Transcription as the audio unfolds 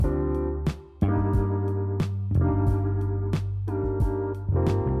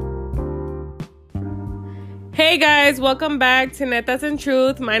Hey guys, welcome back to Netas and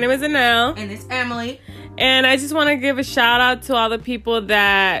Truth. My name is Anel. And it's Emily. And I just want to give a shout out to all the people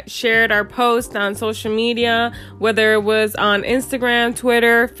that shared our post on social media, whether it was on Instagram,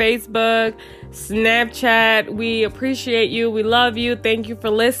 Twitter, Facebook, Snapchat. We appreciate you. We love you. Thank you for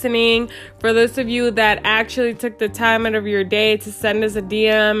listening. For those of you that actually took the time out of your day to send us a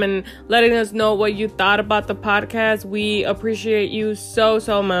DM and letting us know what you thought about the podcast, we appreciate you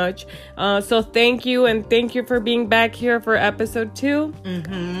so much. So thank you, and thank you for being back here for episode 2.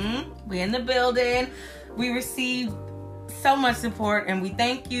 We in the building. We received so much support, and we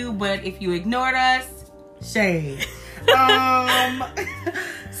thank you. But if you ignored us, shade.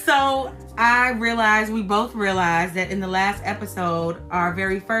 So we both realized that in the last episode, our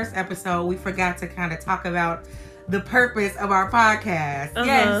very first episode, we forgot to kind of talk about the purpose of our podcast.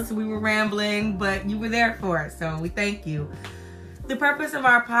 Yes, we were rambling, but you were there for it, so we thank you. The purpose of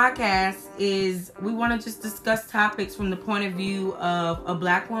our podcast is we want to just discuss topics from the point of view of a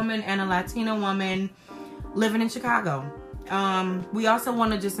Black woman and a Latina woman living in Chicago. We also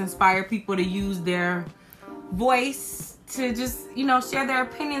want to just inspire people to use their voice to just, share their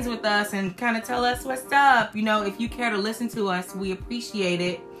opinions with us and kind of tell us what's up. If you care to listen to us, we appreciate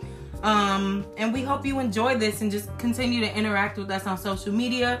it. And we hope you enjoy this and just continue to interact with us on social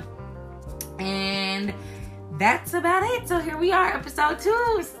media. And that's about it. So here we are, episode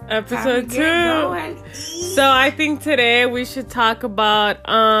 2. Episode 2. So I think today we should talk about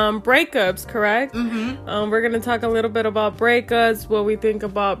breakups, correct? We're going to talk a little bit about breakups, what we think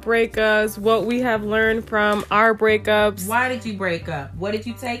about breakups, what we have learned from our breakups. Why did you break up? What did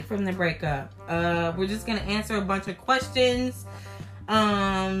you take from the breakup? We're just going to answer a bunch of questions.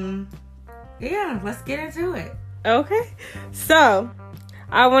 Let's get into it. Okay. So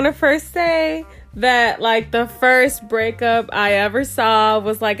I want to first say that the first breakup I ever saw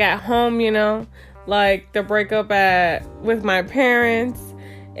was at home, like the breakup with my parents,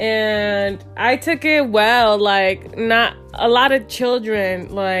 and I took it well. Not a lot of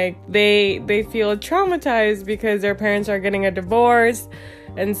children, they feel traumatized because their parents are getting a divorce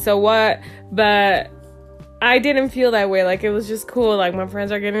and so what, but I didn't feel that way. It was just cool. My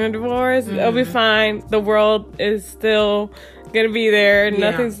friends are getting a divorce. It'll be fine. The world is still gonna be there.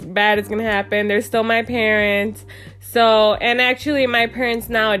 Nothing's bad is gonna happen. They're still my parents. So, and actually my parents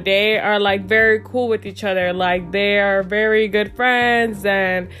nowadays are very cool with each other. They are very good friends,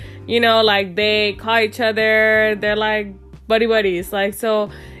 and they call each other. They're buddies. So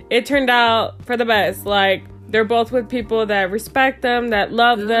it turned out for the best. They're both with people that respect them, that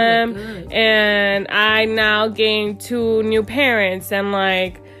love them. Good. And I now gained 2 new parents. And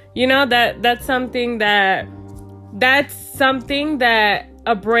that's something that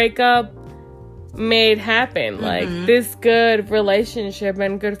a breakup made happen. This good relationship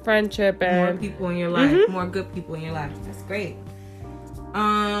and good friendship and more people in your life, more good people in your life. That's great.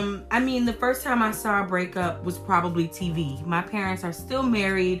 The first time I saw a breakup was probably TV. My parents are still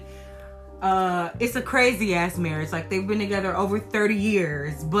married. It's a crazy ass marriage. They've been together over 30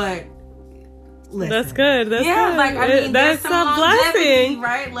 years, but listen. That's good. That's good. That's a blessing,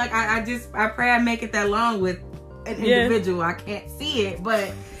 right? I pray I make it that long with an individual. I can't see it,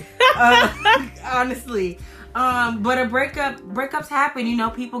 but honestly, but breakups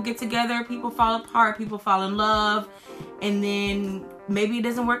happen. People get together, people fall apart, people fall in love, and then maybe it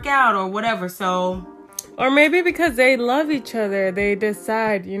doesn't work out or whatever. So. Or maybe because they love each other, they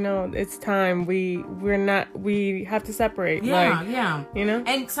decide, it's time. We have to separate.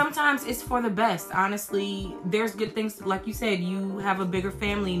 And sometimes it's for the best. Honestly, there's good things. Like you said, you have a bigger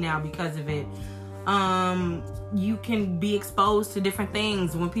family now because of it. You can be exposed to different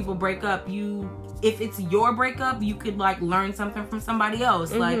things. When people break up, if it's your breakup, you could learn something from somebody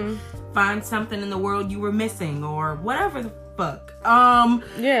else. Find something in the world you were missing or whatever the fuck.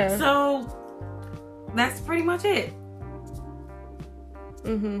 So that's pretty much it.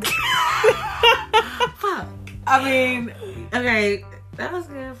 Fuck. Okay, that was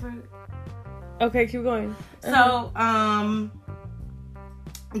good for. Okay, keep going. So,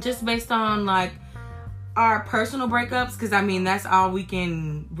 just based on our personal breakups, because that's all we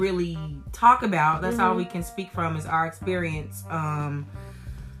can really talk about. That's all we can speak from is our experience.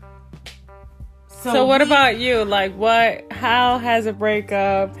 So what about you? How has a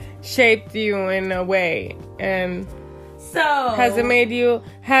breakup shaped you in a way? And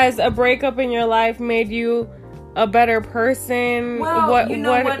has a breakup in your life made you a better person? Well, what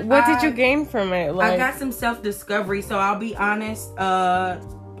did you gain from it? I got some self-discovery. So I'll be honest,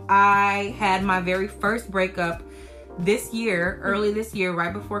 I had my very first breakup early this year,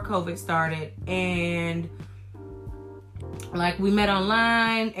 right before COVID started, and Like, we met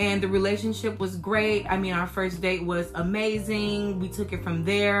online and the relationship was great. I mean, our first date was amazing. We took it from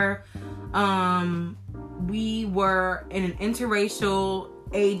there. We were in an interracial,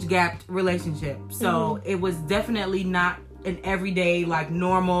 age-gapped relationship. So it was definitely not an everyday, like,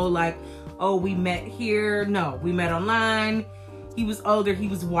 normal, like, oh, we met here. No, we met online. He was older. He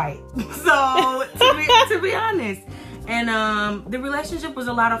was white. So, to be honest. And the relationship was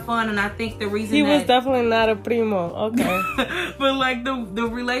a lot of fun, and I think the reason he was definitely not a primo. Okay. But like the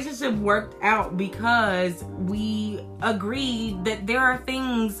relationship worked out because we agreed that there are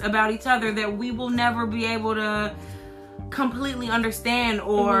things about each other that we will never be able to completely understand,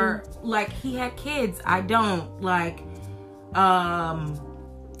 or like, he had kids, I don't, like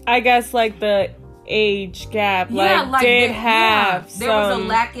I guess like the age gap, there was a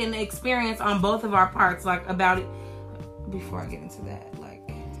lack in experience on both of our parts, like, about it. Before I get into that, like,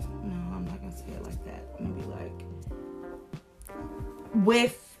 no, I'm not gonna say it like that. I'm gonna be like,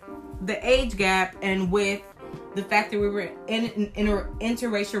 with the age gap and with the fact that we were in an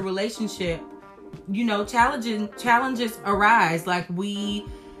interracial relationship, you know, challenges arise. Like, we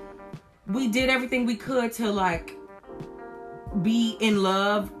did everything we could to, like, be in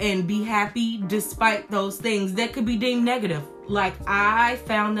love and be happy despite those things that could be deemed negative. Like, I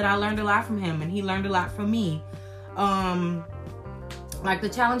found that I learned a lot from him and he learned a lot from me. Like, the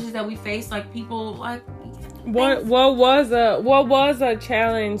challenges that we face, like, people, like, what was a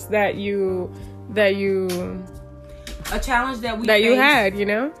challenge that you a challenge that we that faced, you had, you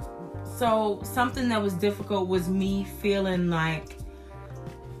know? So something that was difficult was me feeling like,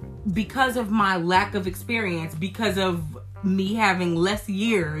 because of my lack of experience, because of me having less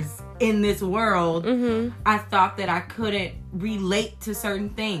years in this world, I thought that I couldn't relate to certain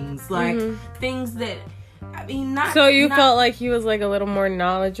things, like things that, I mean, not. So you felt like he was like a little more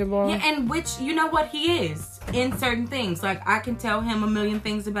knowledgeable? Yeah, and which, you know what, he is in certain things. Like, I can tell him a million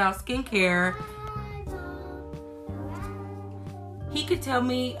things about skincare. He could tell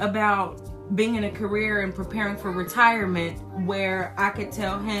me about being in a career and preparing for retirement, where I could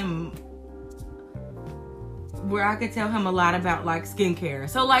tell him a lot about, like, skincare.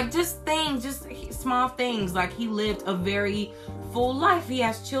 So, like, just small things. Like, he lived a very full life. He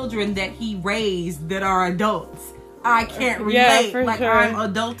has children that he raised that are adults. I can't relate. Yeah, like, sure. I'm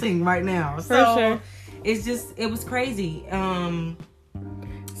adulting right now. It's just, it was crazy.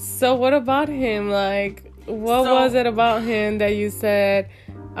 So what about him? Like, what was it about him that you said,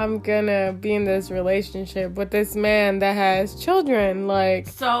 I'm gonna be in this relationship with this man that has children? Like,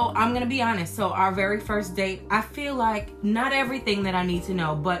 so I'm gonna be honest. So our very first date, I feel like not everything that I need to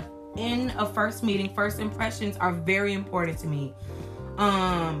know, but in a first meeting, first impressions are very important to me.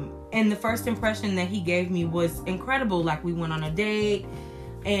 And the first impression that he gave me was incredible. Like, we went on a date,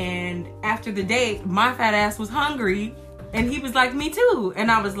 and after the date, my fat ass was hungry, and he was like, me too. And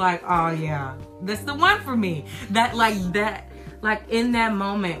I was like, oh yeah, that's the one for me. Like, in that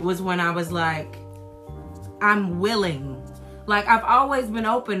moment was when I was like, I'm willing. Like, I've always been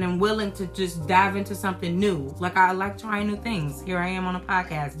open and willing to just dive into something new. Like, I like trying new things. Here I am on a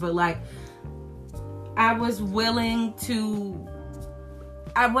podcast. But, like, I was willing to...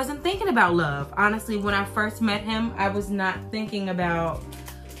 I wasn't thinking about love. Honestly, when I first met him, I was not thinking about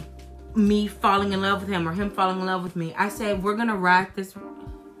me falling in love with him or him falling in love with me. I said, we're going to ride this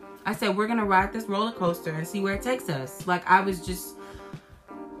roller coaster and see where it takes us. Like, I was just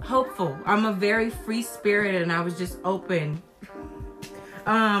hopeful. I'm a very free spirit, and I was just open.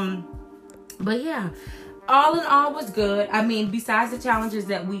 But yeah, all in all was good. I mean, besides the challenges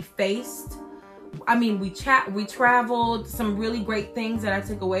that we faced, I mean, we traveled. Some really great things that I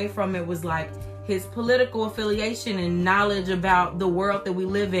took away from it was, like, his political affiliation and knowledge about the world that we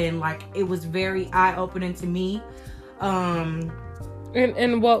live in. Like, it was very eye-opening to me.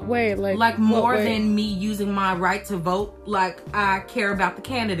 In what way? Like more than me using my right to vote. Like, I care about the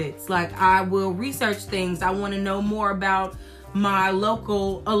candidates. Like, I will research things. I want to know more about my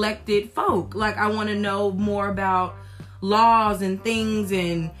local elected folk. Like, I want to know more about laws and things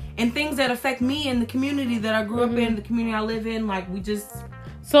and things that affect me and the community that I grew up in, the community I live in. Like, we just...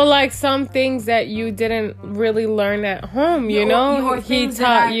 So, like, some things that you didn't really learn at home, you know? Or he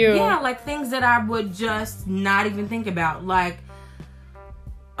taught you. Yeah, like, things that I would just not even think about. Like,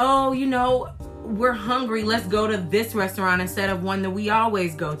 oh, you know, we're hungry, let's go to this restaurant instead of one that we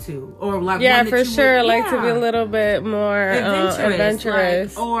always go to. Or, like, yeah, one that for you sure. would, like, to be a little bit more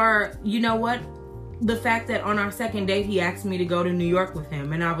adventurous. Like, or, you know what? The fact that on our second date, he asked me to go to New York with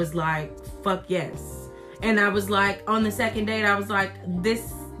him. And I was like, fuck yes. And I was like, on the second date, I was like,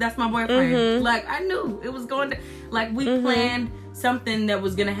 that's my boyfriend. Like, I knew it was going to, like, we planned something that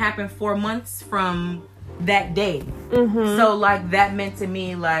was going to happen 4 months from that day. Mm-hmm. So like that meant to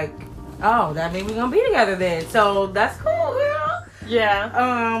me like, oh, that means we're gonna be together then. So that's cool, girl.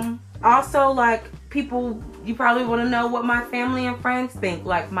 Yeah. Also, like, people, you probably want to know what my family and friends think.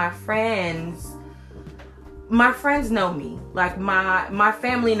 Like, my friends know me. Like, my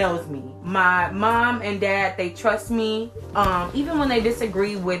family knows me. My mom and dad, they trust me. Even when they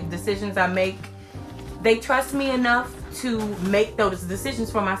disagree with decisions I make, they trust me enough to make those decisions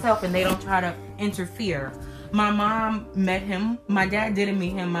for myself, and they don't try to interfere. My mom met him. My dad didn't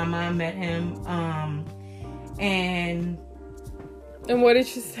meet him. My mom met him. And what did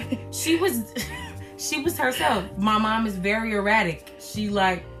she say? She was herself. My mom is very erratic. She's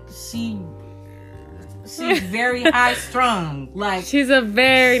very high strung. Like, she's a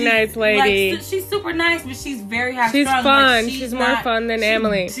very nice lady. Like, she's super nice, but she's very high strung. She's fun. Like, she's more fun than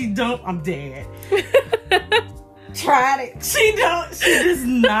Emily. I'm dead. Tried it. She does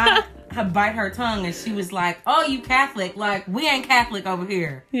not bite her tongue, and she was like, "Oh, you Catholic? Like, we ain't Catholic over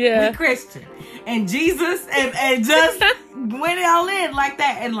here. Yeah, we Christian." And Jesus and just went it all in like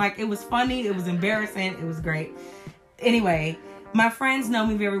that, and like it was funny, it was embarrassing, it was great. Anyway, my friends know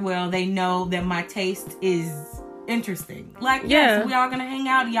me very well. They know that my taste is interesting. Like, yes, we all gonna hang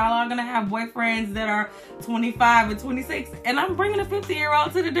out. Y'all are gonna have boyfriends that are 25 and 26, and I'm bringing a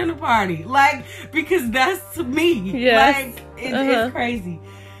 50-year-old to the dinner party, like, because that's me. Yes. Like, it's crazy.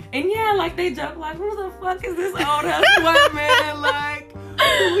 And yeah, like, they joke, like, who the fuck is this old ass white man? Like,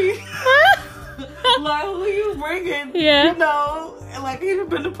 who you bringing? Yeah. You know, like, he's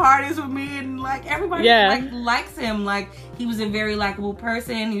been to parties with me, and like everybody like likes him. Like, he was a very likable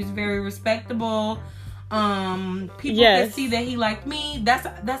person. He was very respectable. People could see that he liked me. That's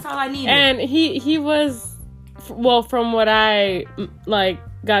all I needed. And he was, well, from what I like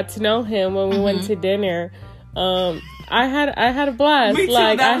got to know him when we went to dinner. I had a blast. Me too.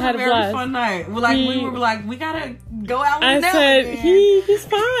 Like, that I was had a very fun night. Like, we were like, we gotta go out with him. I said, he's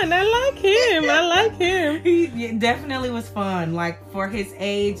fun. I like him. He definitely was fun. Like, for his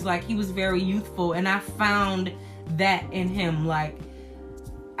age, like, he was very youthful, and I found that in him. Like,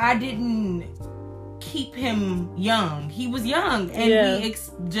 I didn't keep him young. He was young, and we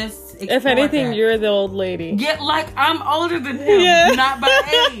just if anything, that. You're the old lady. Yeah, like, I'm older than him, not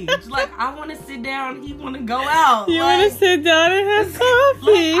by age. Like, I want to sit down. He want to go out. You want to sit down and have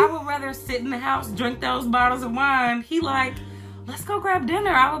coffee. Like, I would rather sit in the house, drink those bottles of wine. He like, let's go grab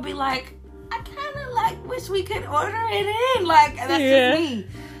dinner. I would be like, I kind of like wish we could order it in. Like, that's just me.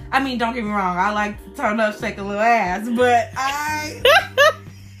 I mean, don't get me wrong. I like to turn up, shake a little ass, but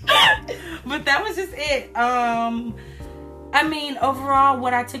but that was just it. I mean, overall,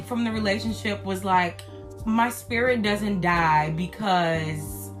 what I took from the relationship was like, my spirit doesn't die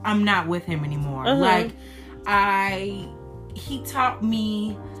because I'm not with him anymore. Like, he taught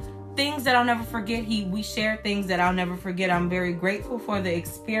me things that I'll never forget. We shared things that I'll never forget. I'm very grateful for the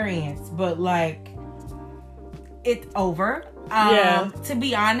experience, but like, it's over. To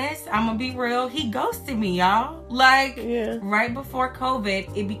be honest, I'm gonna be real. He ghosted me, y'all. Like, right before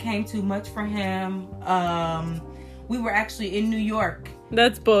COVID, it became too much for him. We were actually in New York.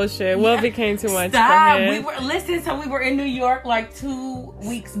 That's bullshit. What became too much for him? So we were in New York like 2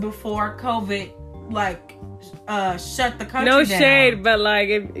 weeks before COVID, like, shut the country down. No shade, but like,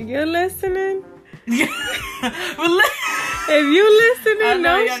 if you're listening, if you listening,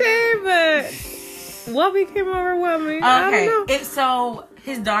 no shade, but what became overwhelming? Okay. I don't know. So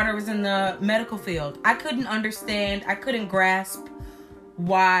his daughter was in the medical field. I couldn't understand. I couldn't grasp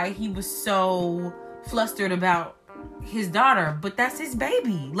why he was so flustered about his daughter, but that's his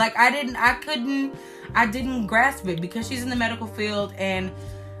baby. Like, I didn't grasp it because she's in the medical field, and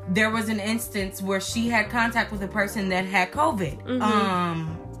there was an instance where she had contact with a person that had COVID.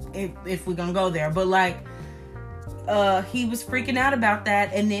 If we're gonna go there, but like, he was freaking out about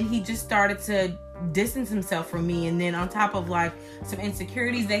that, and then he just started to distance himself from me, and then on top of like some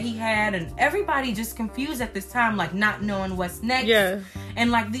insecurities that he had, and everybody just confused at this time, like not knowing what's next.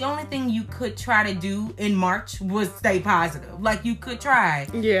 And like, the only thing you could try to do in March was stay positive. Like, you could try,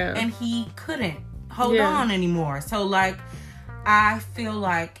 and he couldn't hold on anymore. So like, I feel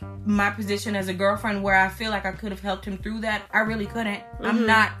like my position as a girlfriend, where I feel like I could have helped him through that, I really couldn't.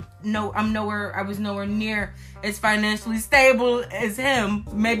 I was nowhere near as financially stable as him.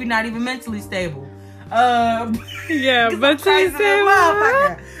 Maybe not even mentally stable. But crazy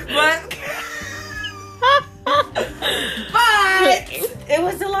motherfucker. But it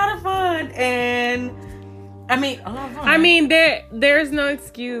was a lot of fun, and I mean, there's no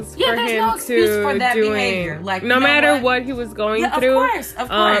excuse for him for that behavior. Like, no matter what he was going through. Of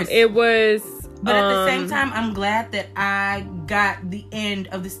course. It was But at the same time, I'm glad that I got the end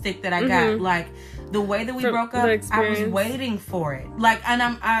of the stick that I got. Like, the way that we broke up, I was waiting for it. Like, and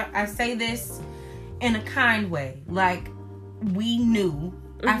I say this in a kind way. Like, we knew,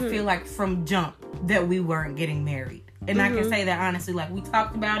 I feel like, from jump that we weren't getting married. And I can say that honestly. Like, we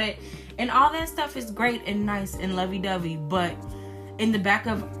talked about it. And all that stuff is great and nice and lovey-dovey. But in the back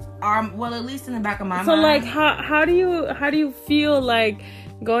of at least in the back of my mind. So, like, how do you feel like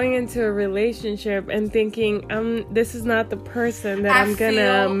going into a relationship and thinking, this is not the person that I'm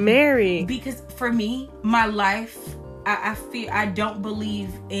gonna marry? Because for me, my life, I feel I don't believe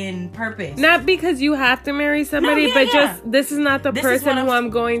in purpose. Not because you have to marry somebody, just this is not the person who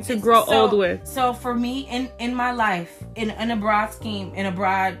I'm going to grow old with. So for me, in my life, in a broad scheme, in a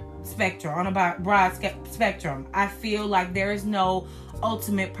broad spectrum, on a broad spectrum, I feel like there is no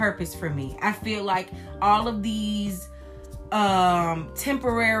ultimate purpose for me. I feel like all of these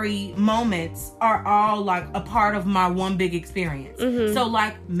temporary moments are all like a part of my one big experience. So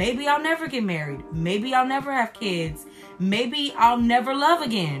like, maybe I'll never get married, maybe I'll never have kids, maybe I'll never love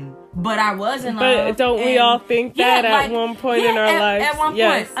again, but I was in love. But don't we all think that at one point in our lives? At one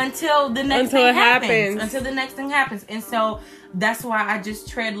point, until the next thing happens. Until the next thing happens. And so that's why I just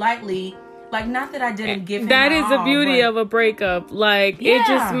tread lightly. Like, not that I didn't give him that is all, the beauty of a breakup. Like, it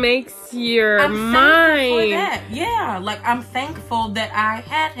just makes your mind. Yeah, like, I'm thankful that I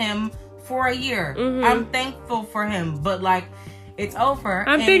had him for a year. I'm thankful for him, but like, it's over.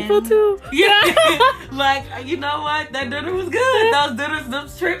 I'm thankful too. Yeah. Like, you know what? That dinner was good.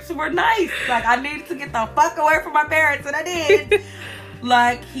 Those trips were nice. Like, I needed to get the fuck away from my parents, and I did.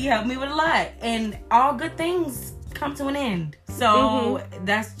 Like, he helped me with a lot, and all good things come to an end. So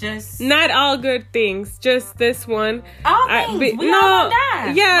that's just not all good things, just this one. All things. We all gonna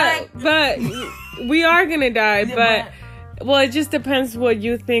die. Yeah, but we are gonna die. Well, it just depends what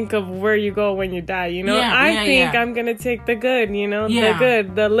you think of where you go when you die. You know, I think I'm gonna take the good. You know, the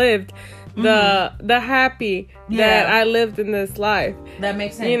good, the lived, the happy that I lived in this life. That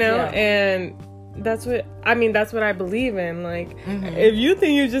makes sense. You know, and that's what I believe in. Like, if you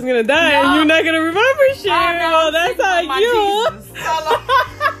think you're just gonna die and you're not gonna remember shit, well, that's on you.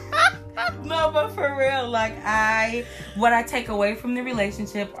 No, but for real, like, what I take away from the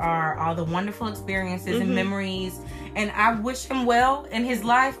relationship are all the wonderful experiences and memories, and I wish him well in his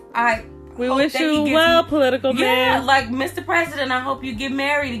life. We wish you well, political man. Yeah, like, Mr. President, I hope you get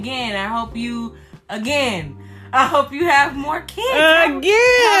married again. I hope you have more kids.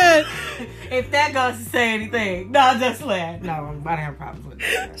 Again! If that goes to say anything. No, just let. No, I don't have problems with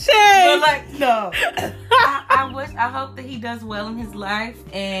it. Shame! But, like, no. I hope that he does well in his life.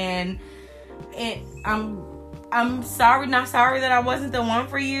 And I'm sorry, not sorry that I wasn't the one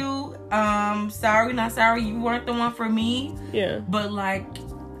for you. Sorry, not sorry you weren't the one for me. Yeah. But, like,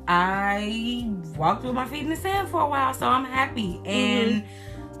 I walked with my feet in the sand for a while, so I'm happy. And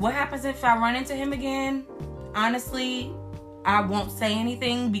what happens if I run into him again? Honestly, I won't say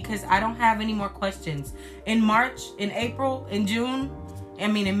anything because I don't have any more questions. In March, in April, in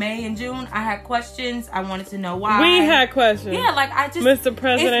May and June, I had questions. I wanted to know why. We had questions. Yeah, like, I just... Mr.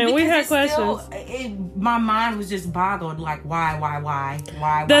 President, we had questions. My mind was just boggled, like, why?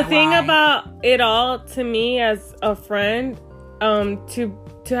 The thing about it all, to me, as a friend, to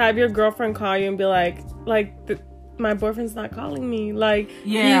have your girlfriend call you and be like, my boyfriend's not calling me. Like,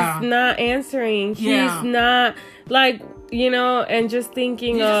 he's not answering. He's not, like, you know, and just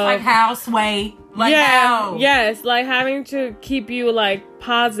thinking just like, how sway? Like, how? Yes, like, having to keep you, like,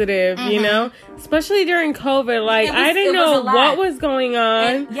 positive, you know? Especially during COVID. Like, I didn't know what was going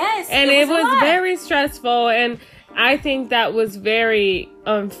on. And it was very stressful. And I think that was very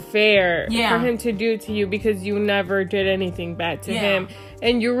unfair for him to do to you because you never did anything bad to him.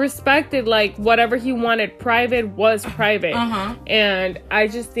 And you respected, like, whatever he wanted private was private. And I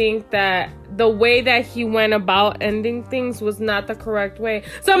just think that the way that he went about ending things was not the correct way.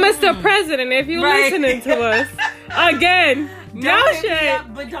 So, Mr. President, if you're listening to us, again, no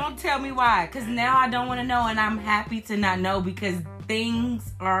shit. But don't tell me why, because now I don't want to know, and I'm happy to not know because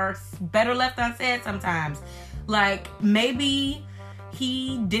things are better left unsaid sometimes. Like, maybe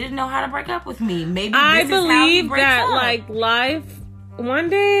he didn't know how to break up with me. Maybe I believe that, like, life... One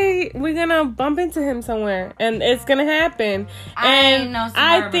day we're gonna bump into him somewhere, and it's gonna happen. And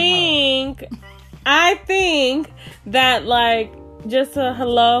I think that, like, just a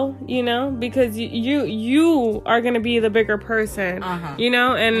hello, you know, because you are gonna be the bigger person, you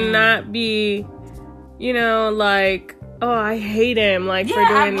know, and not be, you know, like, oh, I hate him, like, for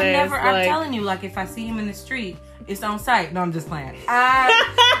doing this. I'm telling you, like, if I see him in the street, it's on sight. No, I'm just playing. If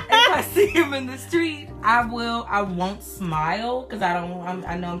I see him in the street, I won't smile because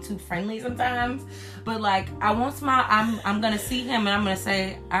I know I'm too friendly sometimes. But like, I won't smile. I'm gonna see him and I'm gonna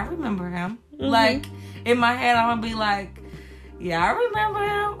say, I remember him. Mm-hmm. Like in my head, I'm gonna be like, yeah, I remember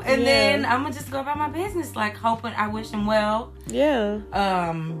him. And then I'm gonna just go about my business, like hoping I wish him well. Yeah.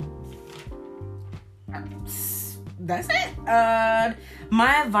 That's it.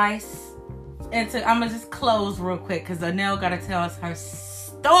 My advice, I'm gonna just close real quick because Anel gotta tell us her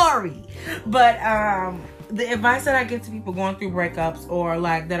story. But the advice that I give to people going through breakups or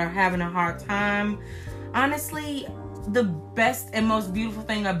like that are having a hard time, honestly, the best and most beautiful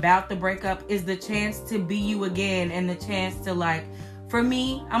thing about the breakup is the chance to be you again and the chance to like, for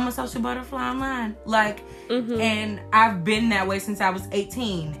me, I'm a social butterfly online. Like, and I've been that way since I was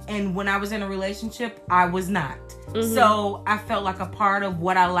 18. And when I was in a relationship, I was not. So I felt like a part of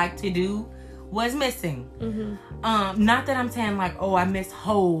what I like to do was missing. Not that I'm saying like, oh, I miss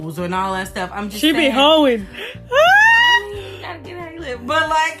hoes and all that stuff. I'm just saying. She be hoeing. You gotta get how you live. But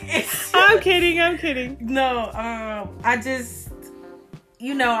like, it's... I'm kidding. No, I just...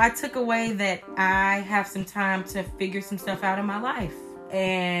 I took away that I have some time to figure some stuff out in my life.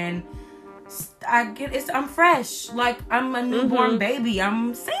 And I'm fresh. Like, I'm a newborn baby.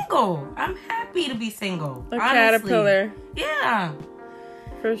 I'm single. I'm happy to be single. A caterpillar. Yeah.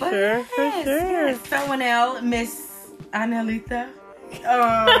 For sure. Yes. So, Anel, Miss Anelita.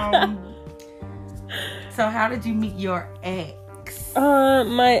 So, how did you meet your ex?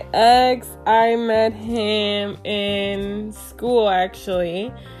 My ex, I met him in school,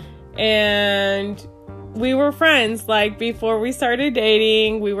 actually. And we were friends. Like, before we started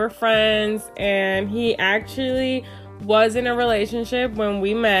dating, we were friends. And he actually was in a relationship when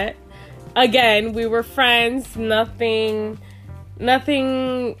we met. Again, we were friends. Nothing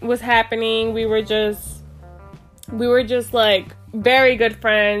was happening. We were just like very good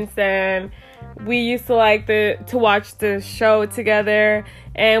friends, and we used to like to watch the show together,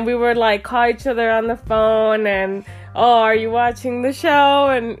 and we would like call each other on the phone and, oh, are you watching the show?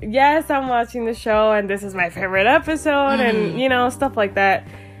 And yes, I'm watching the show, and this is my favorite episode, and stuff like that.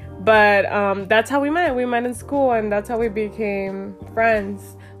 But that's how we met. We met in school, and that's how we became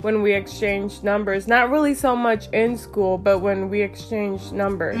friends. When we exchanged numbers, not really so much in school, but when we exchanged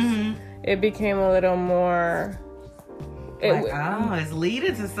numbers, it became a little more. It's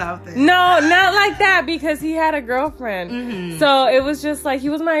leading to something. No, not like that, because he had a girlfriend. So it was just like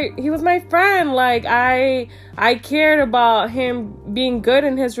he was my friend. Like I cared about him being good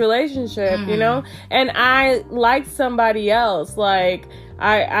in his relationship, and I liked somebody else. Like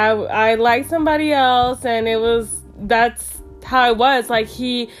I liked somebody else, and that's how it was. Like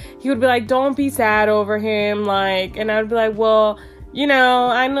he would be like, don't be sad over him, like, and I'd be like, well,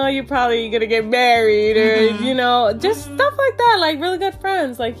 I know you're probably gonna get married, or just stuff like that. Like, really good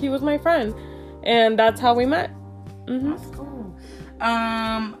friends. Like, he was my friend, and that's how we met. That's cool.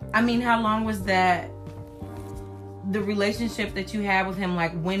 I mean, how long was that, the relationship that you had with him?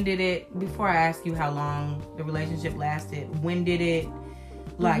 Like, when did it, before I ask you how long the relationship lasted, when did it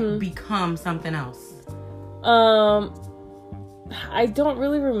like become something else? I don't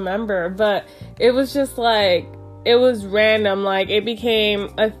really remember, but it was just like, it was random. Like, it became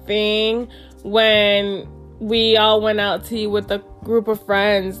a thing when we all went out to eat with a group of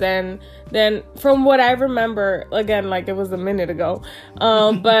friends, and then from what I remember, again, like, it was a minute ago,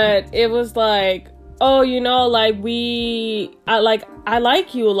 but it was like, oh, like, I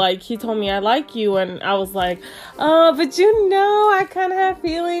like you. Like, he told me I like you, and I was like, oh, but I kind of have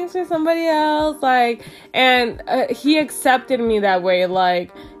feelings for somebody else. Like, and he accepted me that way.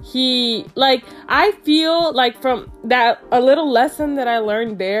 Like, I feel like from that, a little lesson that I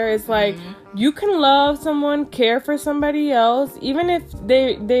learned there is like, you can love someone, care for somebody else, even if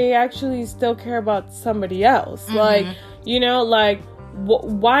they actually still care about somebody else. Like, like,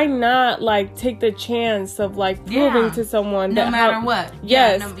 why not like take the chance of like proving to someone no matter what.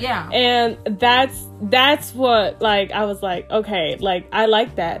 Yes. And that's what, like, I was like, okay, like, I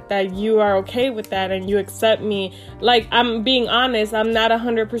like that you are okay with that and you accept me. Like, I'm being honest, I'm not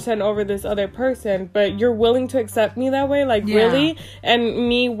 100% over this other person, but you're willing to accept me that way, like, really? And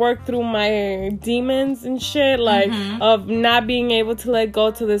me work through my demons and shit, like, of not being able to let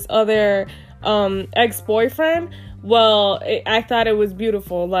go to this other ex-boyfriend. Well, I thought it was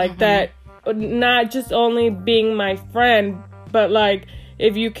beautiful, like, that, not just only being my friend, but like,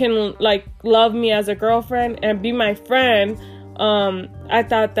 if you can like love me as a girlfriend and be my friend, I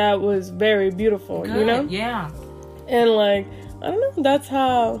thought that was very beautiful. Good. Yeah. And like, I don't know, that's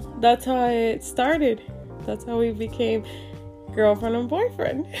how it started. That's how we became girlfriend and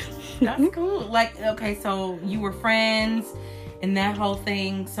boyfriend. That's cool. Like, okay, so you were friends, and that whole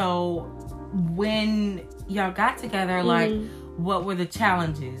thing. So when y'all got together, like, what were the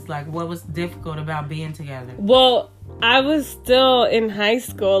challenges? Like, what was difficult about being together? Well, I was still in high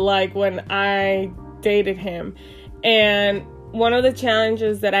school, like, when I dated him. And one of the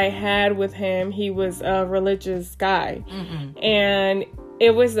challenges that I had with him, he was a religious guy. And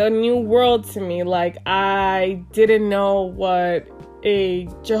it was a new world to me. Like, I didn't know what a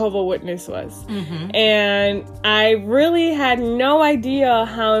Jehovah's Witness was. And I really had no idea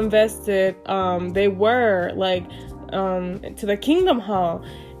how invested they were, like, to the Kingdom Hall.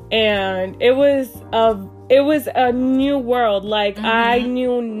 And it was a new world. Like, I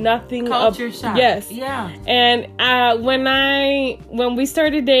knew nothing. Culture shock. Yes. Yeah. And when we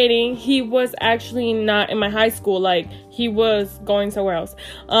started dating, he was actually not in my high school. Like, he was going somewhere else.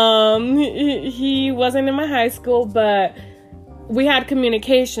 He wasn't in my high school, but we had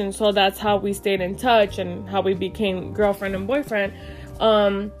communication, so that's how we stayed in touch and how we became girlfriend and boyfriend.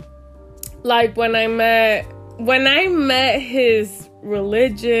 Like, when I met his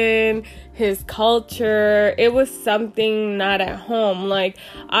religion, his culture, it was something not at home. Like,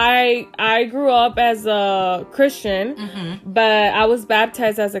 I grew up as a Christian, but I was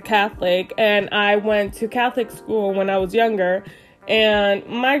baptized as a Catholic, and I went to Catholic school when I was younger, and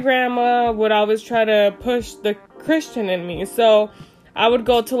my grandma would always try to push the Christian in me. So I would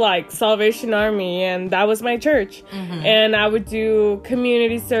go to, like, Salvation Army, and that was my church. And I would do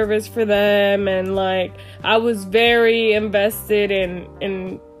community service for them, and, like, I was very invested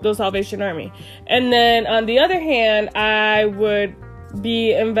in the Salvation Army. And then on the other hand, I would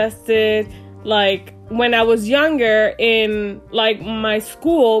be invested, like, when I was younger, in, like, my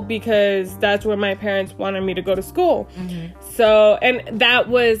school, because that's where my parents wanted me to go to school. So, and that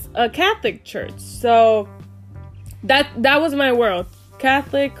was a Catholic church. So that was my world.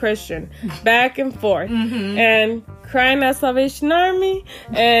 Catholic, Christian, back and forth. And crying at Salvation Army,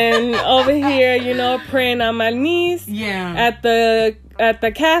 and over here, you know, praying on my knees. Yeah. At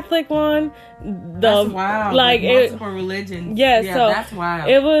the Catholic one. That's wild. Like, multiple religions. Yeah, so that's wild.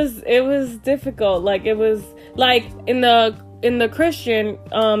 It was difficult. Like, it was like in the Christian,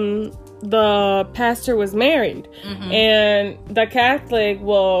 the pastor was married, and the Catholic,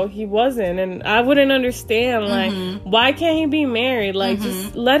 well, he wasn't, and I wouldn't understand, like, why can't he be married? Like,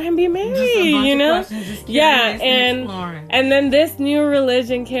 just let him be married, you know? Yeah, and then this new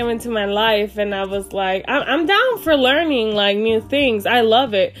religion came into my life, and I was like, I'm down for learning, like, new things. I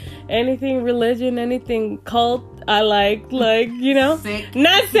love it. Anything religion, anything cult, I like, you know? Sick.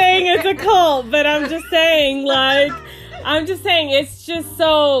 Not saying it's a cult, but I'm just saying, it's just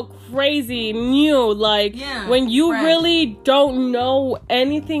so crazy new. Like, when you fresh. really don't know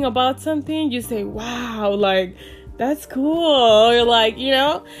anything about something, you say, wow, like, that's cool. Or, like, you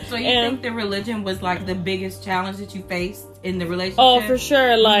know? So you think the religion was, like, the biggest challenge that you faced in the relationship? Oh, for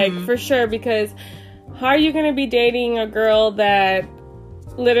sure. Like, for sure. Because how are you going to be dating a girl that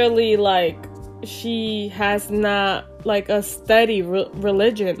literally, like, she has not, like, a steady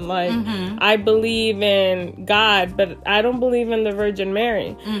religion? Like, I believe in God, but I don't believe in the Virgin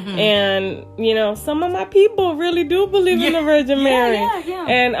Mary. And, you know, some of my people really do believe in the Virgin Mary.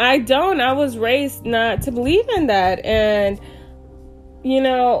 And I don't. I was raised not to believe in that. And, you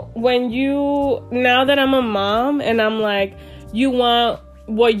know, now that I'm a mom, and I'm like, you want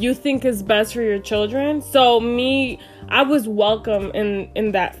what you think is best for your children. So I was welcome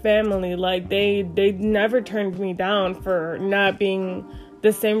in that family. Like, they never turned me down for not being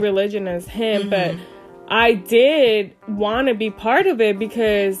the same religion as him. But I did want to be part of it,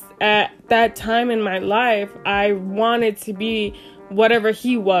 because at that time in my life, I wanted to be whatever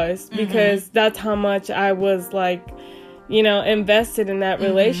he was, because that's how much I was, like, you know, invested in that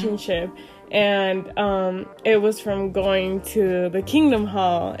relationship. And it was from going to the Kingdom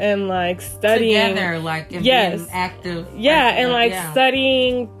Hall and, like, studying together, like, and being active.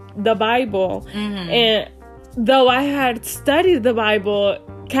 Studying the Bible. And though I had studied the Bible,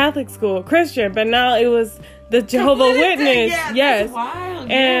 Catholic school, Christian, but now it was the Jehovah's Witness. That's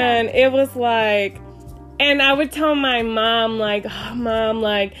wild. And it was like, and I would tell my mom, like, oh, Mom,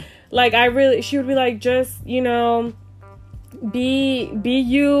 like she would be like, just, you know, be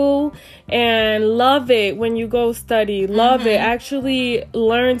you and love it when you go study. Love it. Actually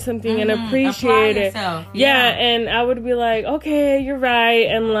learn something and appreciate it. And I would be like, okay, you're right.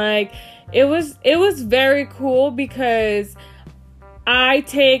 And, like, it was very cool, because I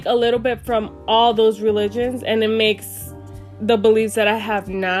take a little bit from all those religions, and it makes the beliefs that I have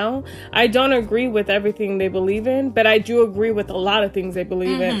now. I don't agree with everything they believe in, but I do agree with a lot of things they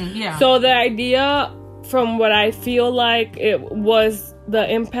believe in. So the idea, from what I feel like it was the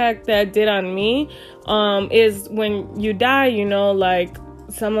impact that it did on me is when you die, you know, like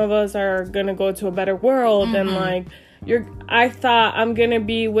some of us are gonna go to a better world, mm-hmm. and like I thought I'm gonna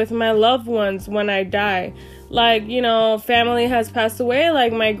be with my loved ones when I die. Like, you know, family has passed away,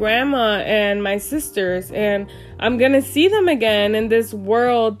 like my grandma and my sisters, and I'm gonna see them again in this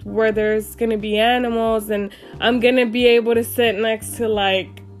world where there's gonna be animals, and I'm gonna be able to sit next to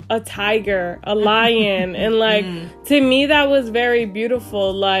like a tiger, a lion, and like to me that was very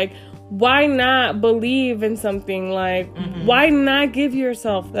beautiful. Like, why not believe in something? Like, why not give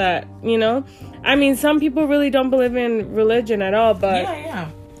yourself that, you know? I mean, some people really don't believe in religion at all, but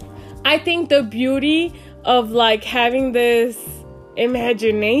I think the beauty of like having this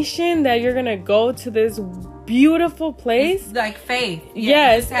imagination that you're gonna go to this beautiful place, it's like faith.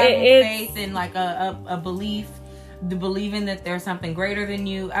 Yes, having faith and like a belief, the believing that there's something greater than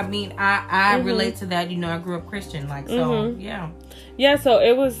you. I mean, I relate to that. You know, I grew up Christian, like, so yeah. So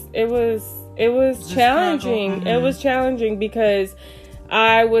it was challenging. It was challenging because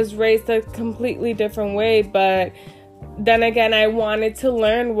I was raised a completely different way, but then again, I wanted to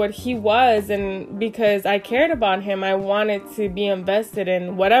learn what he was, and because I cared about him, I wanted to be invested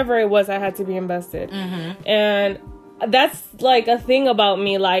in whatever it was I had to be invested. And that's like a thing about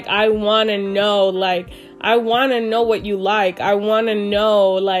me. Like, I want to know, what you like. I want to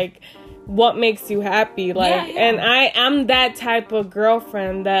know, like, what makes you happy. Like, and I'm that type of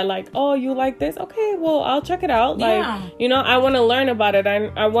girlfriend that like, oh, you like this? Okay, well, I'll check it out. Like, you know, I want to learn about it.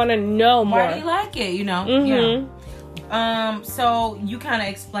 I want to know more. Why do you like it? You know? So you kind of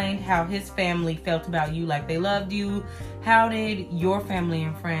explained how his family felt about you, like they loved you. How did your family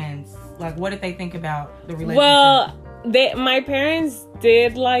and friends, like, what did they think about the relationship? Well, my parents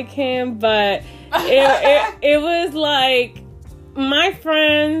did like him, but it was like my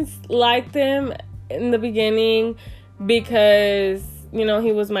friends liked him in the beginning because, you know,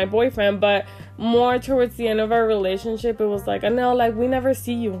 he was my boyfriend, but more towards the end of our relationship, it was like, no, like, we never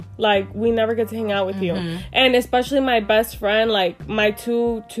see you. Like, we never get to hang out with you. And especially my best friend, like, my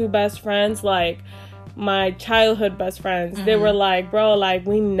two best friends, like, my childhood best friends, they were like, bro, like,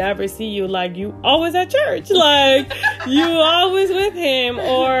 we never see you. Like, you always at church. Like, you always with him.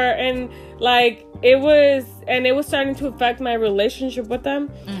 And it was starting to affect my relationship with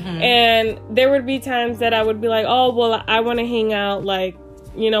them. And there would be times that I would be like, oh, well, I want to hang out, like,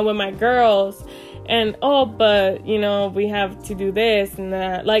 you know, with my girls, and but you know, we have to do this and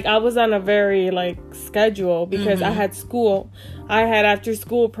that. Like, I was on a very like schedule because I had school, I had after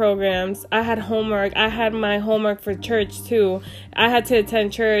school programs, I had homework, I had my homework for church too, I had to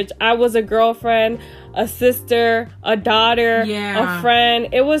attend church, I was a girlfriend, a sister, a daughter, a friend.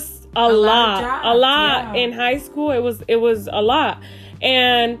 It was a lot in high school. It was a lot.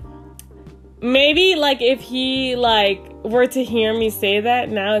 And maybe like if he like were to hear me say that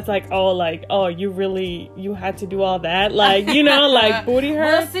now, it's like, oh, you had to do all that, like, you know, like booty hurt.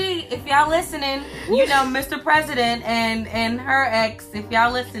 Well, see, if y'all listening, you know, Mr. President and her ex, if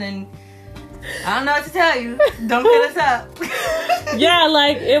y'all listening, I don't know what to tell you. Don't hit us up. Yeah,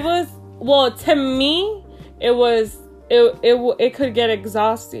 like, it was, well, to me, it was, it could get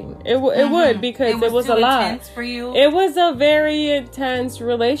exhausting. It would, because it was a lot. Intense for you. It was a very intense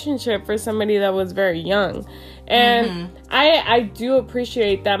relationship for somebody that was very young. And I do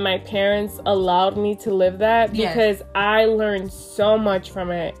appreciate that my parents allowed me to live that, because I learned so much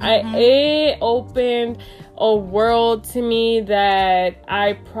from it. It opened a world to me that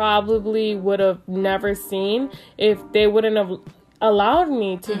I probably would have never seen if they wouldn't have allowed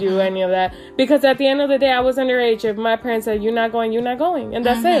me to do any of that. Because at the end of the day, I was underage. If my parents said, you're not going, and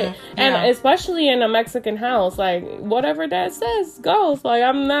that's it. And especially in a Mexican house, like, whatever dad says goes. Like,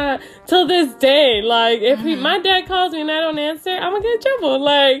 I'm not, till this day, like, if my dad calls me and I don't answer, I'm gonna get in trouble.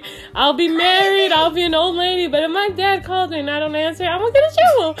 Like, I'll be married, I'll be an old lady, but if my dad calls me and I don't answer, I'm gonna get in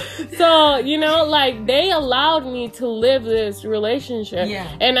trouble. So, you know, like, they allowed me to live this relationship.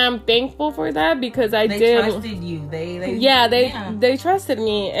 And I'm thankful for that, because they trusted you. They trusted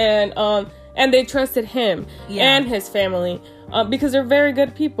me, and they trusted him and his family, because they're very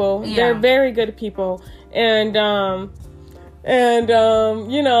good people. They're very good people, and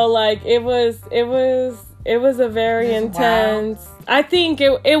you know, like, it was a very intense. Wild. I think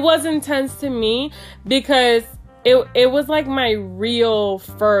it was intense to me because it was like my real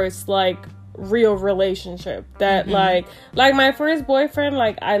first, like, real relationship that like my first boyfriend,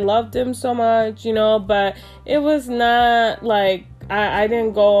 like, I loved him so much, you know, but it was not like I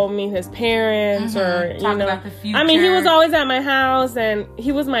didn't go meet his parents or talk, you know, about the future. I mean, he was always at my house and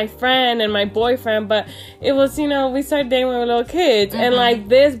he was my friend and my boyfriend, but it was, you know, we started dating when we were little kids, and like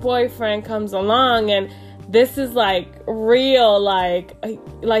this boyfriend comes along and this is like real, like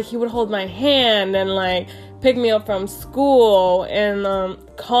he would hold my hand and like pick me up from school and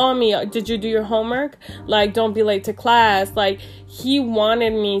call me, did you do your homework? Like, don't be late to class. Like, he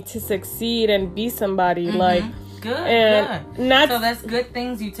wanted me to succeed and be somebody. Mm-hmm. Like, good. So that's good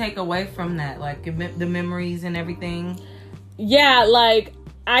things you take away from that, like the memories and everything. Yeah, like,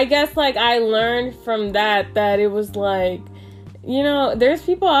 I guess, like, I learned from that it was like, you know, there's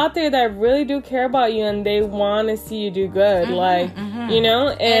people out there that really do care about you and they want to see you do good. Mm-hmm, like, you know,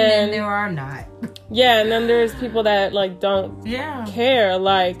 and then there are not. Yeah, and then there's people that, like, don't care,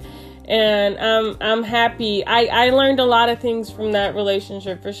 like, and I'm happy. I learned a lot of things from that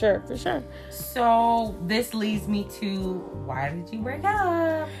relationship, for sure. So, this leads me to, why did you break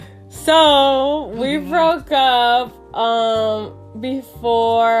up? So, we broke up,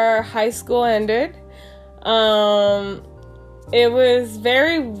 before high school ended. It was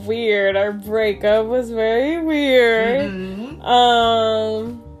very weird. Our breakup was very weird.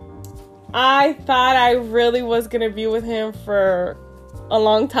 Mm-hmm. I thought I really was going to be with him for a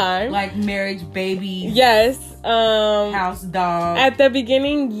long time. Like marriage, babies. Yes. House dog. At the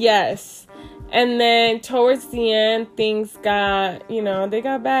beginning, yes. And then towards the end, things got, you know, they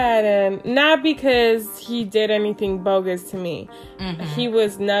got bad. And not because he did anything bogus to me. Mm-hmm. He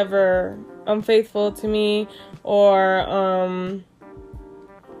was never unfaithful to me, or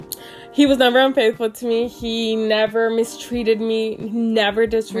he was never unfaithful to me. He never mistreated me. He never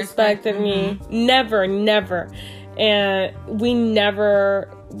disrespected me. Mm-hmm. Never. And we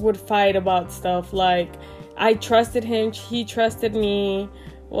never would fight about stuff. Like, I trusted him. He trusted me.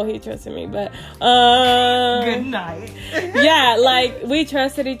 Well, he trusted me, but good night. Yeah, like, we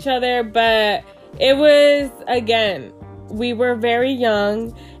trusted each other, but it was, again, we were very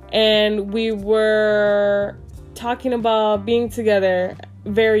young. And we were talking about being together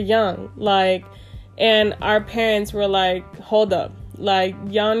very young, like, and our parents were like, hold up, like,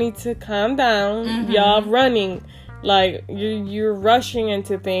 y'all need to calm down. Mm-hmm. Y'all running, like, you're rushing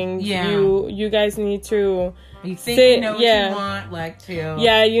into things. Yeah. You guys need to sit, you know what you want, like, chill.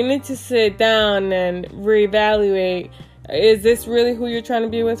 Yeah, you need to sit down and reevaluate. Is this really who you're trying to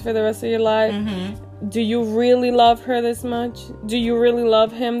be with for the rest of your life? Mm-hmm. Do you really love her this much? Do you really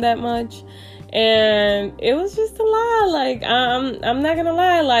love him that much? And it was just a lot. Like, I'm not gonna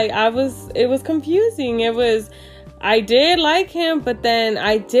lie. Like, it was confusing. I did like him, but then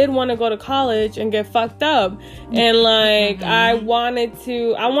I did want to go to college and get fucked up. And like, mm-hmm. I wanted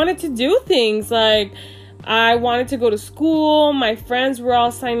to do things. Like, I wanted to go to school. My friends were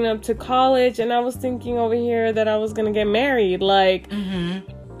all signing up to college, and I was thinking over here that I was gonna get married. Like, mm-hmm.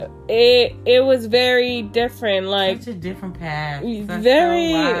 It was very different. Like, such a different path.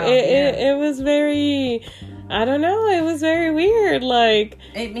 Very. It was very. I don't know. It was very weird. Like,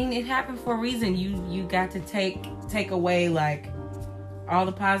 I mean, it happened for a reason. You got to take away, like, all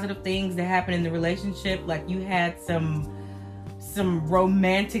the positive things that happened in the relationship. Like, you had some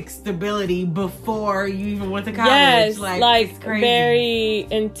romantic stability before you even went to college. Yes, like it's crazy. Very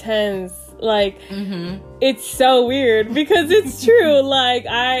intense. Like, mm-hmm. It's so weird because it's true. Like,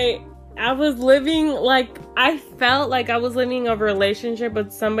 I was living, like, I felt like I was living a relationship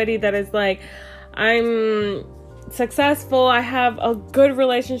with somebody that is like, I'm successful, I have a good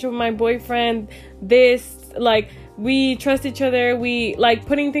relationship with my boyfriend, like, we trust each other, we like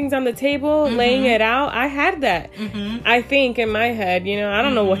putting things on the table, mm-hmm. laying it out. I had that. Mm-hmm. I think in my head, you know, I don't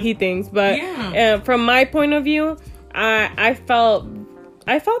mm-hmm. know what he thinks, but from my point of view, I felt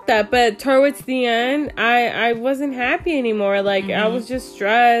that. But towards the end, I wasn't happy anymore. Like, mm-hmm. I was just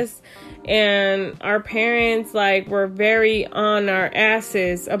stressed, and our parents, like, were very on our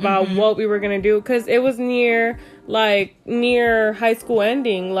asses about mm-hmm. what we were gonna do, because it was near high school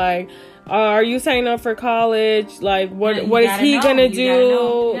ending. Like, are you signing up for college? Like, what is he gonna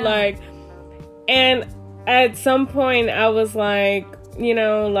do? Yeah. Like, and at some point I was like, you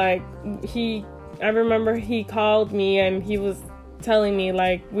know, like, I remember he called me and he was telling me,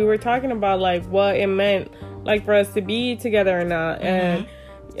 like, we were talking about, like, what it meant, like, for us to be together or not. Mm-hmm.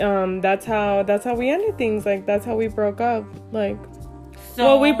 And that's how we ended things. Like, that's how we broke up. Like,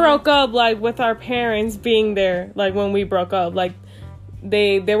 well, we broke up, like, with our parents being there, like, when we broke up. Like,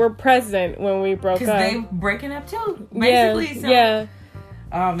 they were present when we broke up. Because they breaking up too, basically. Yeah.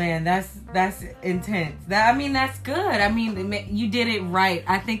 Oh man, that's intense. That's good. I mean, you did it right.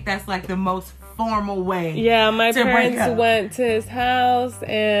 I think that's like the most formal way. Yeah, my parents went to his house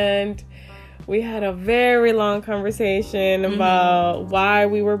and we had a very long conversation mm-hmm. about why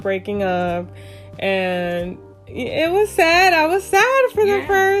we were breaking up, and it was sad. I was sad for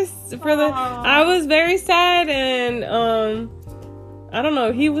I was very sad, and I don't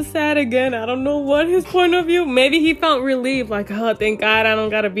know, he was sad again. I don't know what his point of view. Maybe he felt relieved, like, oh, thank God I don't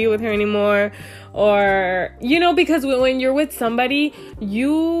gotta be with her anymore. Or, you know, because when you're with somebody,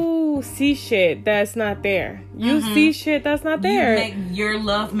 you see shit that's not there. You see shit that's not there. Your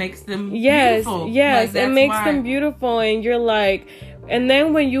love makes them beautiful. Yes, it makes them beautiful. And you're like... And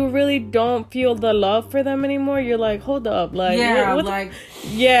then when you really don't feel the love for them anymore, you're like, hold up, like,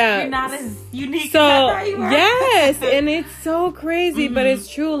 you're not as unique as I thought you were. Yes, and it's so crazy, but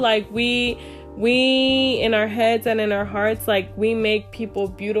it's true. Like, we in our heads and in our hearts, like, we make people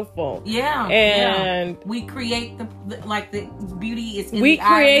beautiful. Yeah, and we create the beauty is in we the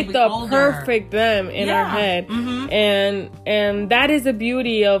create the perfect them in our head, and that is the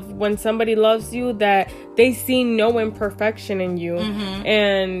beauty of when somebody loves you, that they see no imperfection in you,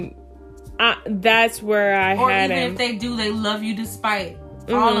 and that's where I had even him. If they do, they love you despite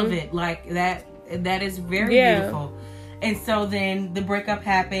all of it. Like that is very beautiful. And so then the breakup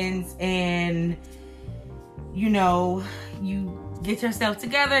happens, and you know, you get yourself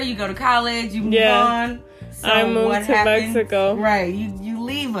together, you go to college, you move on. So I moved to Mexico. Right, you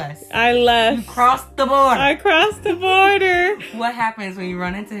leave us. I left. You crossed the border. I crossed the border. What happens when you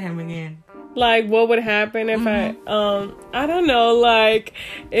run into him again? Like, what would happen if I don't know, like,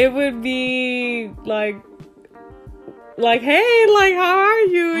 it would be like, hey, like, how are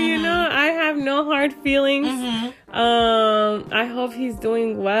you? You know, I have no hard feelings. I hope he's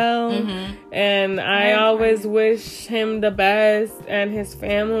doing well. And I always wish him the best and his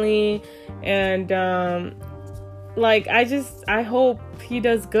family. And, like, I hope he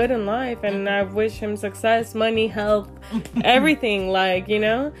does good in life. And I wish him success, money, health, everything, like, you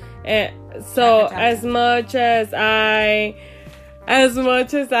know? And so as much as I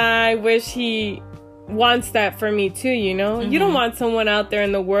wish he wants that for me too, you know, you don't want someone out there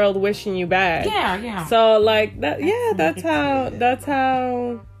in the world wishing you bad. Yeah. So like that, that's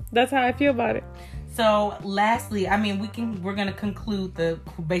how I feel about it. So lastly, I mean, we're gonna conclude the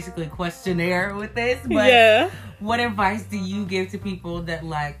basically questionnaire with this, but what advice do you give to people that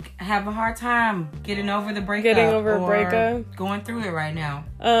like have a hard time getting over the breakup, going through it right now?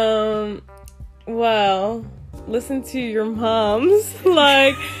 Well, listen to your moms,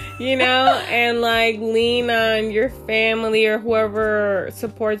 like, you know, and like lean on your family or whoever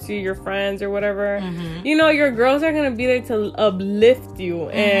supports you, your friends or whatever. You know, your girls are gonna be there to uplift you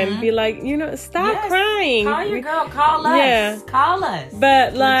and be like, you know, stop crying. Call your girl. Call us. Yeah. Call us.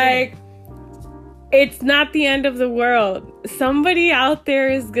 But like, it's not the end of the world. Somebody out there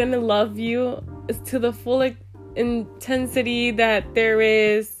is gonna love you to the full intensity that there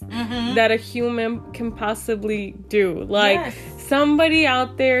is, that a human can possibly do. Like, somebody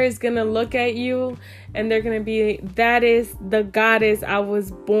out there is gonna look at you and they're gonna be, that is the goddess I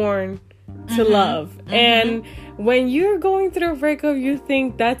was born to love. And when you're going through a breakup, you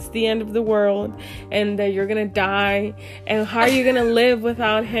think that's the end of the world and that you're gonna die, and how are you gonna live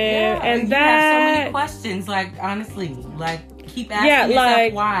without him? And you have so many questions. Like, honestly, like, keep asking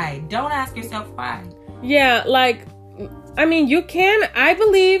yourself why. Don't ask yourself why. Yeah, like, I mean, you can. I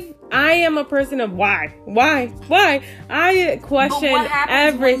believe I am a person of why. I question but what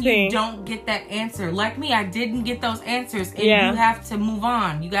happens everything. When you don't get that answer? Like me, I didn't get those answers, and you have to move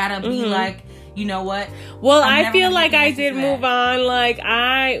on. You gotta be like, you know what? Well, I feel like I did move on. Like,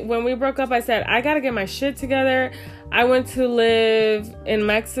 when we broke up, I said, I gotta get my shit together. I went to live in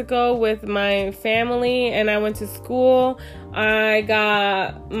Mexico with my family, and I went to school. I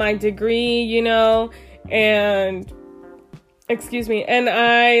got my degree, you know, and I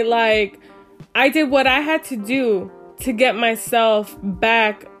did what I had to do to get myself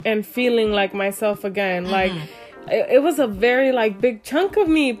back and feeling like myself again. Like, it was a very, like, big chunk of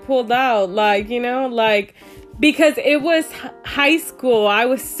me pulled out, like, you know, like, because it was high school. I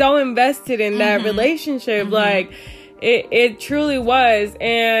was so invested in that relationship. Like, it truly was.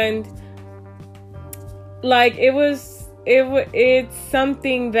 And like, it's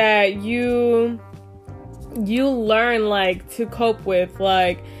something that you learn, like, to cope with.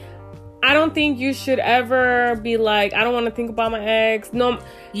 Like, I don't think you should ever be like, I don't want to think about my ex. No.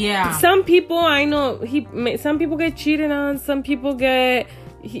 Yeah. Some people, I know, some people get cheated on. Some people get,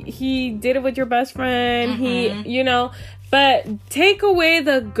 he did it with your best friend. He, you know, but take away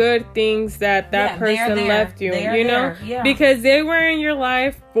the good things that person left you, you know, because they were in your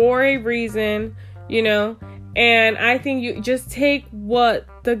life for a reason, you know. And I think you just take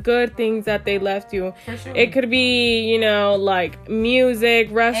the good things that they left you. For sure. It could be, you know, like music,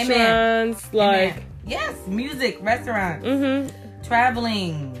 restaurants, like music, restaurants,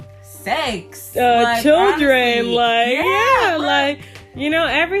 traveling, sex, children, honestly, like, you know,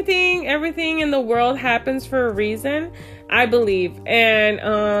 everything in the world happens for a reason. I believe. And,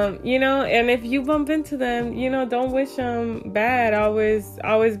 and if you bump into them, don't wish them bad.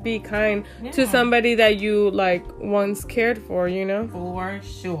 Always be kind to somebody that you, like, once cared for, For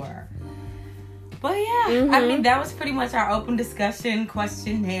sure. But yeah, I mean, that was pretty much our open discussion,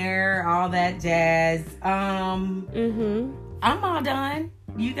 questionnaire, all that jazz. I'm all done.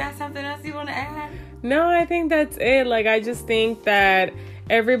 You got something else you want to add? No, I think that's it. Like, I just think that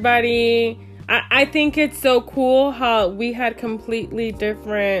everybody... I think it's so cool how we had completely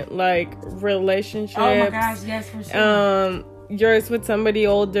different, like, relationships. Oh my gosh, yes, for sure. Yours with somebody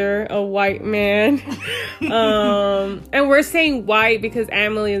older, a white man. And we're saying white because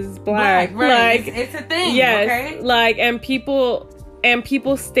Emily is black. Right. Like, it's a thing, yes, okay? Like, and people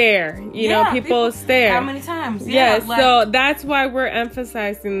stare, people stare. How many times? Yeah, like, so that's why we're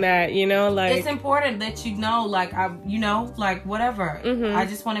emphasizing that, like... It's important that like, whatever. I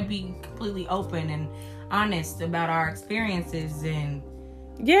just want to be completely open and honest about our experiences, and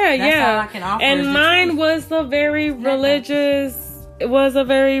that's all I can offer. And mine was a very religious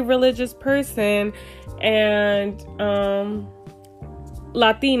person, and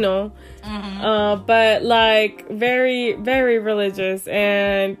Latino, but like very, very religious.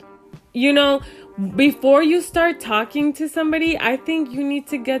 And before you start talking to somebody, I think you need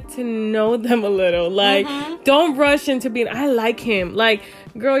to get to know them a little. Like, don't rush into being, I like him. Like,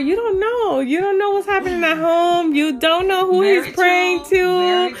 girl, you don't know what's happening at home. You don't know who he's praying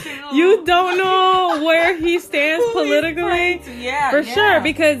to. You don't know where he stands politically. For sure,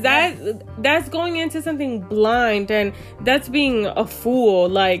 because that's going into something blind, and that's being a fool.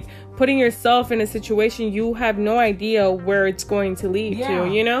 Like, putting yourself in a situation you have no idea where it's going to lead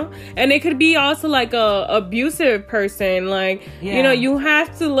to, And it could be also like a abusive person. Like, you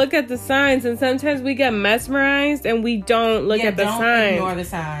have to look at the signs, and sometimes we get mesmerized and we don't look at the signs. Don't ignore the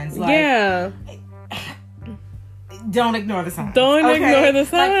signs. Like, don't ignore the signs. Don't ignore the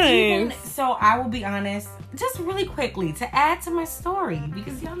signs. Like, so I will be honest, just really quickly to add to my story,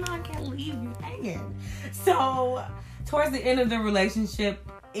 because y'all know I can't leave you hanging. So towards the end of the relationship,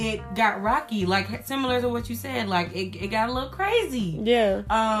 it got rocky, like similar to what you said. Like, it got a little crazy. Yeah.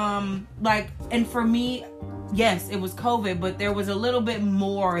 And for me, yes, it was COVID, but there was a little bit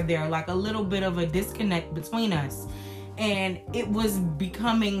more there, like a little bit of a disconnect between us. And it was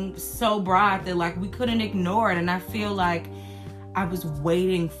becoming so broad that, like, we couldn't ignore it. And I feel like I was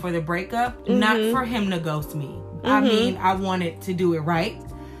waiting for the breakup, not for him to ghost me. I mean, I wanted to do it right.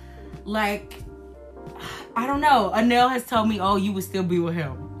 Like, I don't know. Anel has told me, oh, you would still be with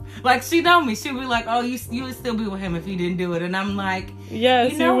him. Like, she told me, she'd be like, oh, you would still be with him if you didn't do it. And I'm like,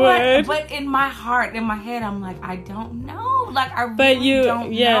 yes, you know you what? would. But in my heart, in my head, I'm like, I don't know. Like, I really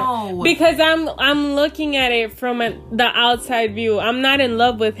don't know. Because I'm looking at it from the outside view. I'm not in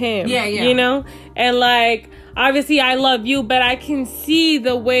love with him. Yeah. And like, obviously I love you, but I can see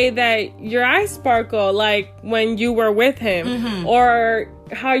the way that your eyes sparkle, like when you were with him, or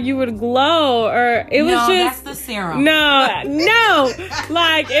how you would glow, or it was just... No, that's the serum. No.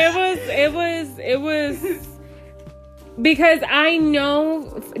 Like, it was... Because I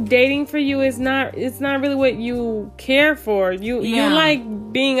know dating for you it's not really what you care for. You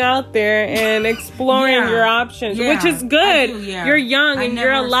like being out there and exploring your options, which is good. You're young and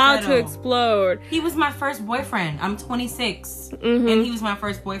you're allowed to explore. He was my first boyfriend. I'm 26, and he was my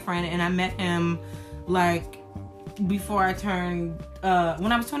first boyfriend, and I met him like before I turned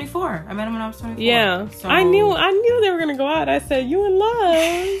when I was 24. I met him when I was 24. Yeah. So, I knew they were gonna go out. I said, you in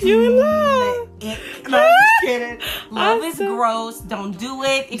love. You in love. No, I'm just kidding. Love is gross. Don't do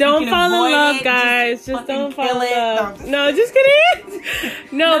it. If don't you can fall in love, it, guys. Just don't fall in love. No, just kidding.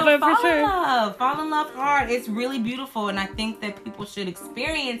 No, but for sure. Fall in love hard. It's really beautiful, and I think that people should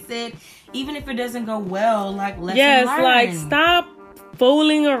experience it, even if it doesn't go well. Like, lesson learned. Like, stop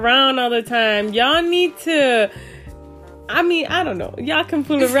fooling around all the time. Y'all need to... I mean, I don't know. Y'all can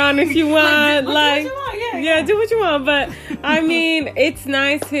fool around if you want. do what you want. Do what you want. But I mean, it's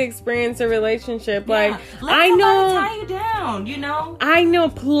nice to experience a relationship. Like, I know, tie you down. I know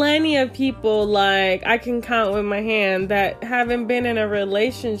plenty of people, like, I can count with my hand, that haven't been in a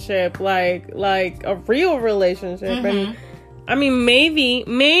relationship, like a real relationship, and I mean,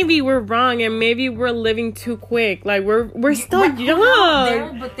 maybe we're wrong, and maybe we're living too quick. Like, we're still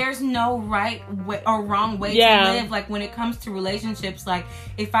young. But there's no right way or wrong way to live. Like, when it comes to relationships, like,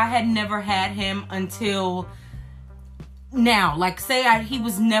 if I had never had him until now, like, say he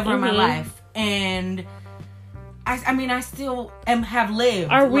was never in my life, and I mean, I still have lived.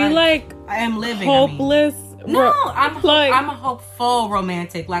 Are we like I am living hopeless? No, I'm a hopeful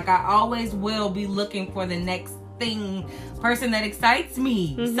romantic. Like, I always will be looking for the next person that excites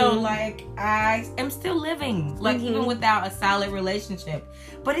me. So like I am still living, like even without a solid relationship.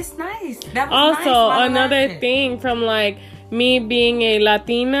 But it's nice. That was also nice another thing from like me being a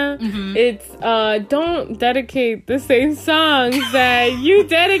Latina, it's don't dedicate the same songs that you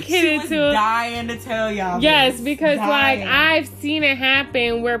dedicated she was dying to tell y'all. Yes, because like I've seen it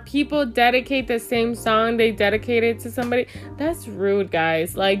happen where people dedicate the same song they dedicated to somebody. That's rude,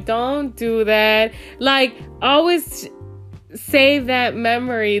 guys. Like, don't do that. Like, always save that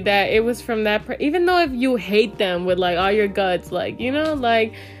memory that it was from that even though if you hate them with like all your guts, like, you know,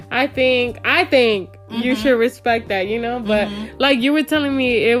 like I think you should respect that, you know, but like you were telling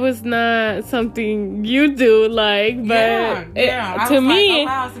me it was not something you do, like, but to me, like, oh,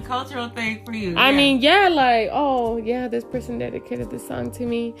 wow, it's a cultural thing for you. I mean, like, oh yeah, this person dedicated this song to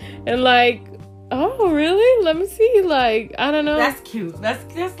me, and like, oh really? Let me see. Like, I don't know. That's cute. That's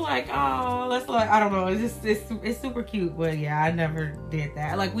just like, oh, that's like, I don't know. It's super cute. But yeah, I never did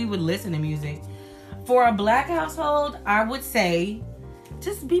that. Like, we would listen to music. For a black household, I would say,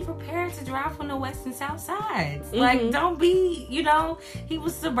 just be prepared to drive from the west and south sides. Like, don't be, you know, he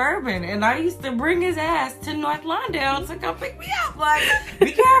was suburban, and I used to bring his ass to North Lawndale to come pick me up. Like,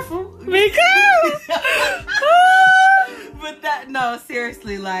 be careful. Be careful. But that, no,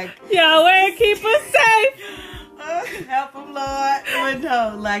 seriously, like, Yahweh, keep us safe. Help him, Lord. But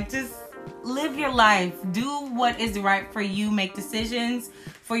no, like, just live your life. Do what is right for you. Make decisions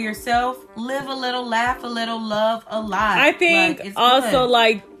for yourself. Live a little, laugh a little, love a lot. I think like, also good.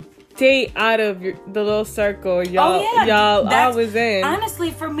 Like, stay out of the little circle y'all always in. Honestly,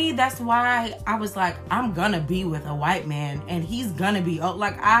 for me, that's why I was like, I'm gonna be with a white man, and he's gonna be. Oh,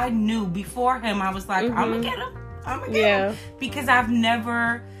 like, I knew before him, I was like, I'm gonna get him. I'm gonna get him. Because I've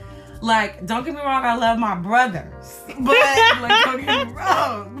never, like, don't get me wrong, I love my brothers, but like, don't get me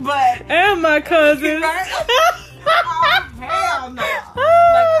wrong, but and my cousins. Right? Oh, hell no. Like,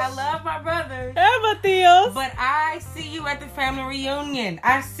 I love my brothers. And my tios. But I see you at the family reunion.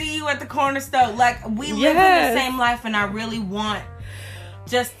 I see you at the corner store. Like, we live in the same life, and I really want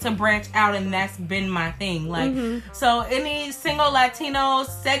just to branch out, and that's been my thing. Like, so any single Latinos,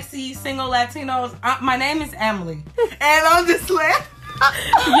 sexy single Latinos, my name is Emily. And I'm just like...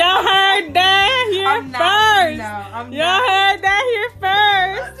 Y'all heard that here first. Y'all heard that here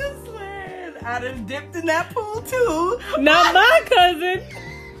first. I'm just like, I done dipped in that pool too. Not my cousin.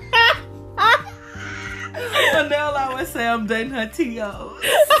 Anel always say I'm dating her tios.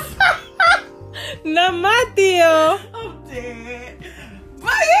 Not my tio. I'm dead.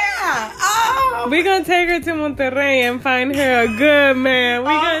 But yeah, we're gonna take her to Monterrey and find her a good man. We're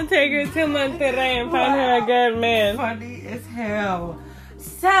gonna take her to Monterrey and find her a good man. Funny as hell.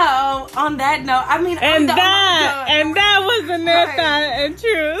 So, on that note, I mean, and that was the neta and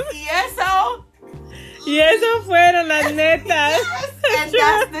truth. Y eso fueron las netas. And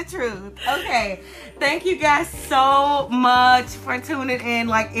that's the truth. Okay. Thank you guys so much for tuning in.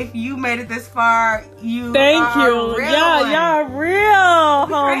 Like, if you made it this far, thank you. Y'all real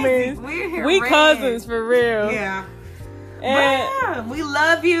homies. We cousins for real. Yeah. And we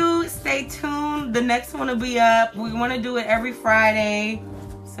love you. Stay tuned. The next one will be up. We want to do it every Friday.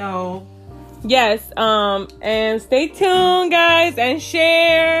 So yes, and stay tuned, guys, and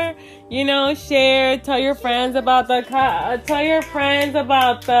share. You know, tell your friends about the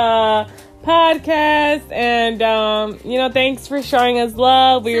podcast, and you know, thanks for showing us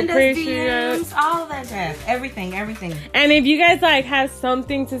love. We appreciate it. All that jazz, everything. And if you guys like have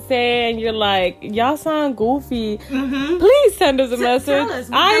something to say and you're like, y'all sound goofy, please send us a message. Tell us.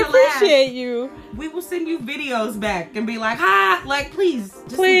 I appreciate you. We will send you videos back and be like, hi, like, please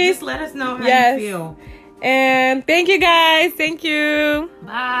just let us know how you feel. And thank you guys. Thank you.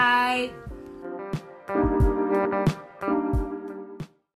 Bye.